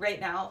right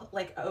now,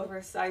 like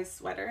oversized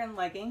sweater and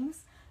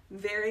leggings,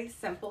 very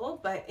simple,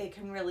 but it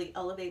can really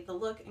elevate the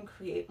look and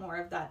create more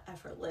of that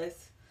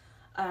effortless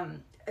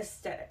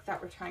aesthetic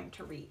that we're trying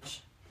to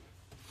reach.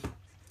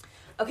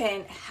 Okay,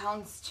 and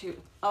houndstooth.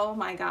 Oh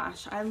my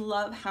gosh, I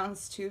love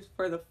houndstooth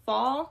for the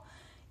fall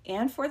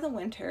and for the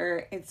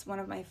winter. It's one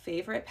of my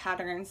favorite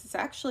patterns. It's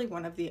actually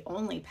one of the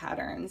only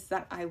patterns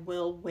that I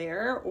will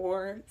wear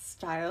or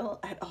style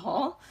at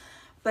all,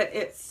 but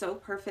it's so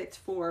perfect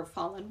for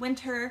fall and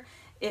winter.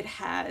 It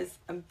has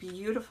a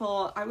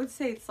beautiful, I would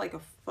say it's like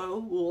a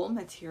faux wool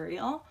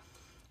material,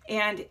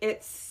 and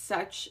it's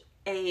such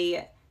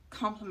a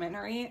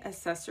complimentary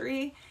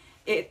accessory.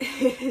 It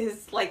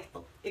is like,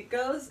 it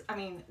goes,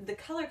 the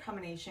color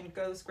combination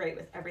goes great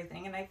with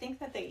everything, and I think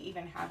that they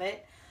even have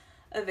it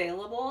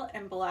available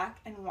in black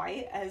and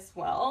white as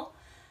well.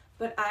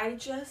 But I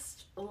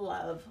just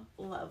love,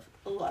 love,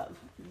 love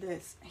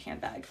this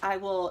handbag.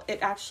 It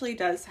actually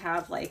does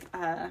have like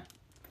a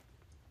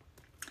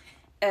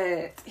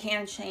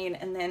hand chain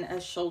and then a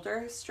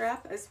shoulder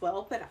strap as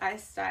well, but I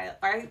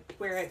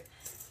wear it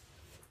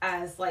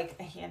as like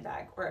a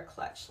handbag or a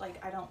clutch.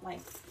 Like, I don't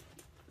like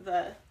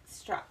the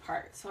strap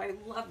part, so I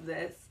love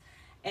this,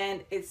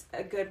 and it's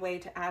a good way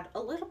to add a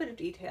little bit of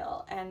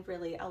detail and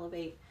really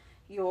elevate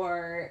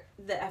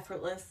the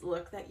effortless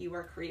look that you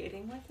are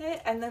creating with it.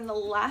 And then the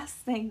last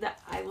thing that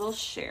I will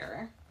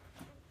share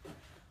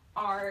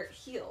are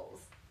heels.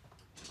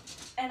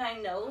 And I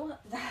know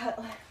that,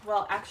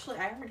 well, actually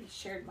I already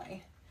shared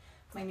my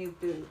new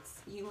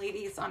boots. You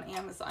ladies on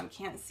Amazon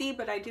can't see,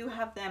 but I do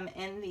have them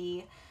in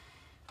the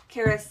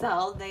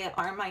carousel. They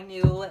are my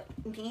new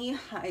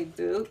knee-high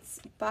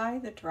boots by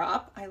The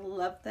Drop. I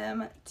love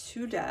them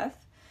to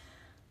death.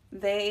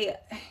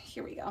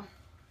 Here we go.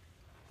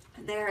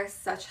 They're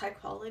such high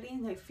quality,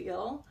 and they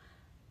feel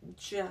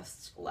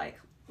just like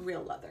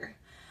real leather.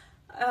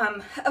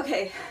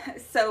 Okay,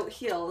 so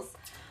heels.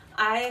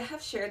 I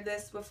have shared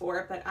this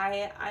before, but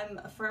I'm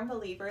a firm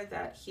believer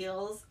that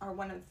heels are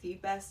one of the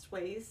best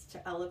ways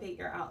to elevate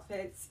your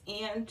outfits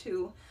and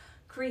to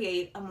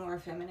create a more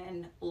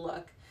feminine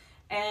look.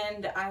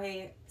 And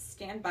I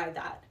stand by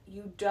that.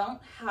 You don't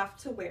have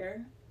to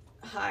wear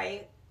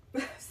high,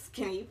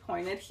 skinny,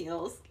 pointed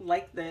heels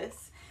like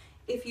this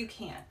if you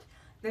can't.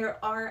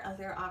 There are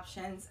other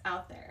options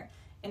out there.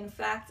 In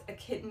fact, a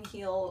kitten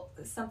heel,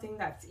 something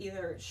that's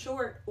either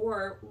short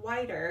or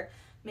wider,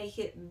 make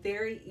it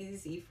very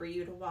easy for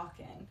you to walk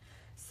in.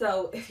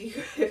 So if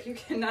you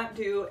cannot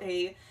do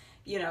a,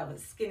 you know,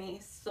 skinny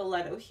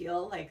stiletto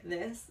heel like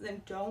this,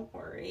 then don't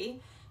worry.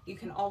 You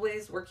can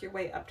always work your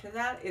way up to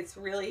that. It's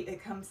really,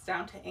 it comes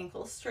down to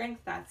ankle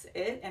strength. That's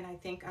it. And I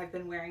think I've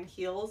been wearing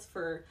heels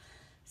for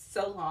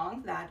so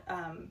long that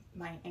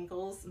my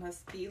ankles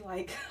must be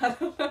like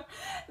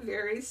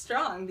very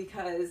strong,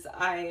 because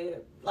I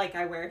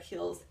wear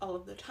heels all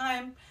of the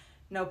time,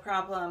 no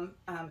problem,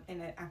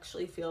 and it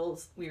actually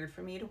feels weird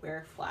for me to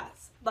wear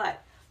flats.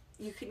 But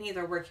you can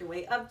either work your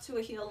way up to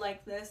a heel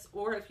like this,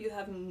 or if you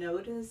have no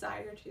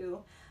desire to,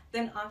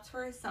 then opt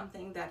for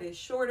something that is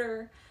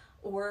shorter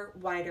or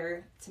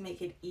wider to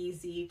make it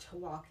easy to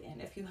walk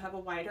in. If you have a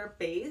wider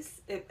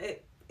base,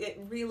 it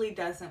really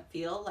doesn't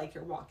feel like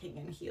you're walking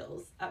in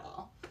heels at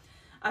all.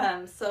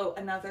 So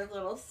another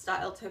little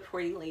style tip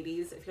for you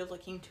ladies, if you're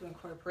looking to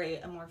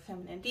incorporate a more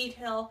feminine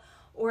detail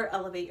or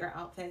elevate your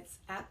outfits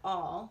at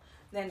all,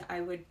 then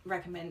I would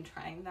recommend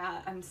trying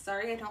that. I'm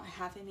sorry I don't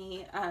have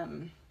any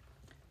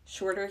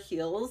shorter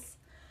heels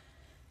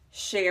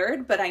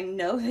shared, but I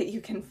know that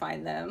you can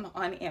find them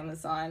on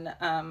Amazon.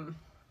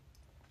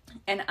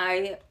 And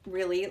I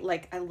really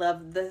I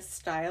love the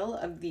style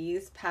of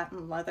these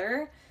patent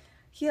leather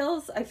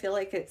heels. I feel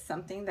like it's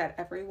something that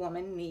every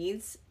woman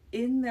needs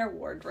in their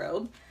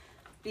wardrobe,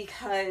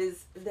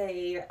 because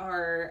they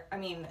are, I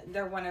mean,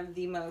 they're one of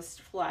the most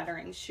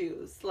flattering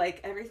shoes.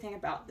 Like, everything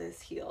about this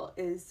heel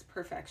is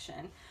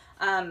perfection.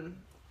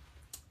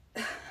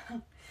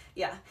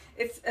 Yeah,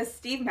 it's a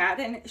Steve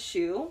Madden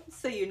shoe,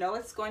 so you know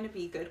it's going to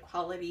be good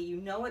quality. You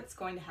know it's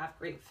going to have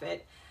great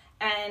fit,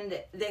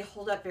 and they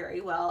hold up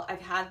very well.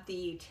 I've had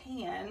the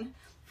tan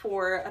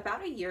for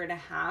about 1.5 years,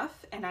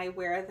 and I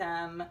wear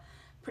them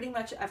pretty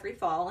much every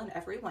fall and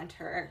every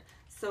winter.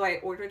 So I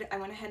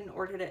went ahead and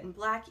ordered it in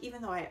black,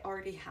 even though I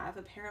already have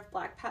a pair of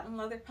black patent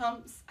leather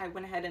pumps. I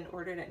went ahead and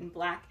ordered it in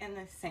black in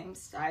the same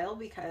style,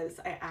 because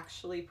I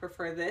actually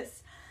prefer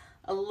this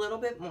a little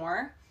bit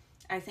more.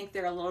 I think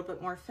they're a little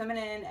bit more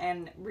feminine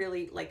and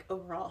really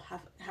overall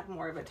have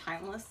more of a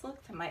timeless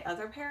look than my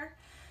other pair.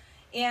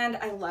 And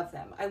I love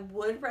them. I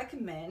would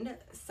recommend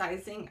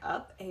sizing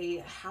up a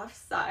half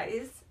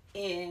size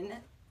in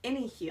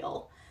any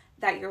heel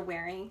that you're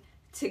wearing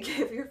to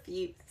give your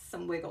feet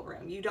some wiggle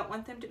room. You don't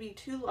want them to be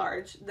too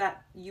large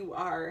that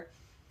your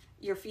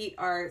feet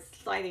are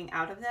sliding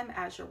out of them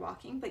as you're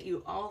walking, but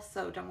you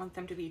also don't want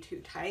them to be too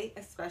tight,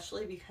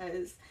 especially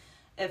because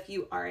if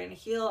you are in a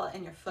heel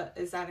and your foot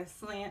is at a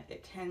slant,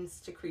 it tends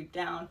to creep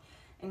down,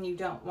 and you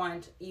don't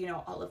want, you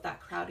know, all of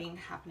that crowding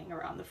happening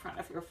around the front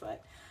of your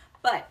foot.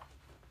 But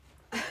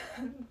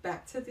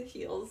back to the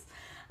heels.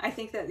 I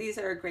think that these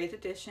are a great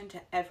addition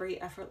to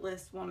every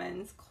effortless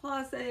woman's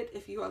closet.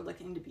 If you are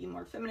looking to be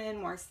more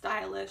feminine, more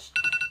stylish,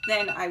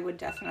 then I would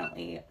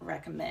definitely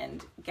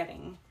recommend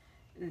getting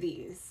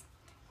these.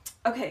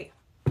 Okay,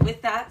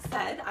 with that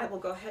said, I will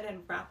go ahead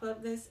and wrap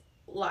up this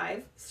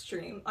live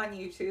stream on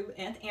YouTube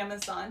and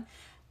Amazon.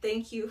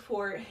 Thank you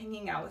for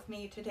hanging out with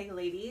me today,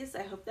 ladies.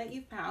 I hope that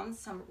you found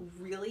some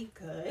really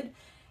good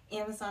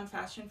Amazon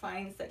fashion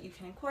finds that you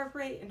can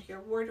incorporate into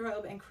your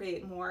wardrobe and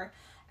create more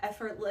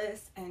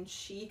effortless and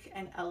chic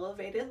and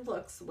elevated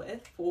looks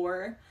with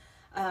for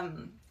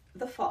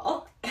the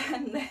fall.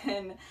 And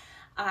then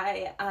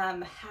I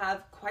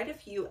have quite a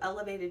few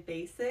elevated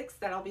basics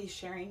that I'll be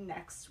sharing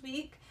next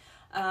week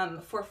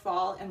for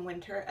fall and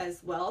winter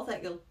as well,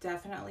 that you'll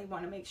definitely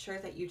want to make sure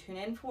that you tune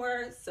in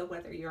for. So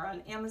whether you're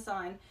on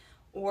Amazon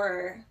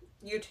or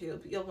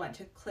YouTube, you'll want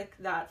to click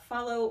that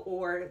follow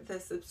or the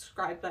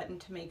subscribe button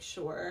to make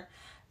sure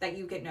that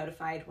you get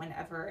notified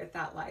whenever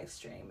that live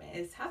stream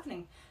is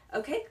happening.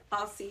 Okay,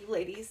 I'll see you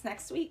ladies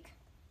next week.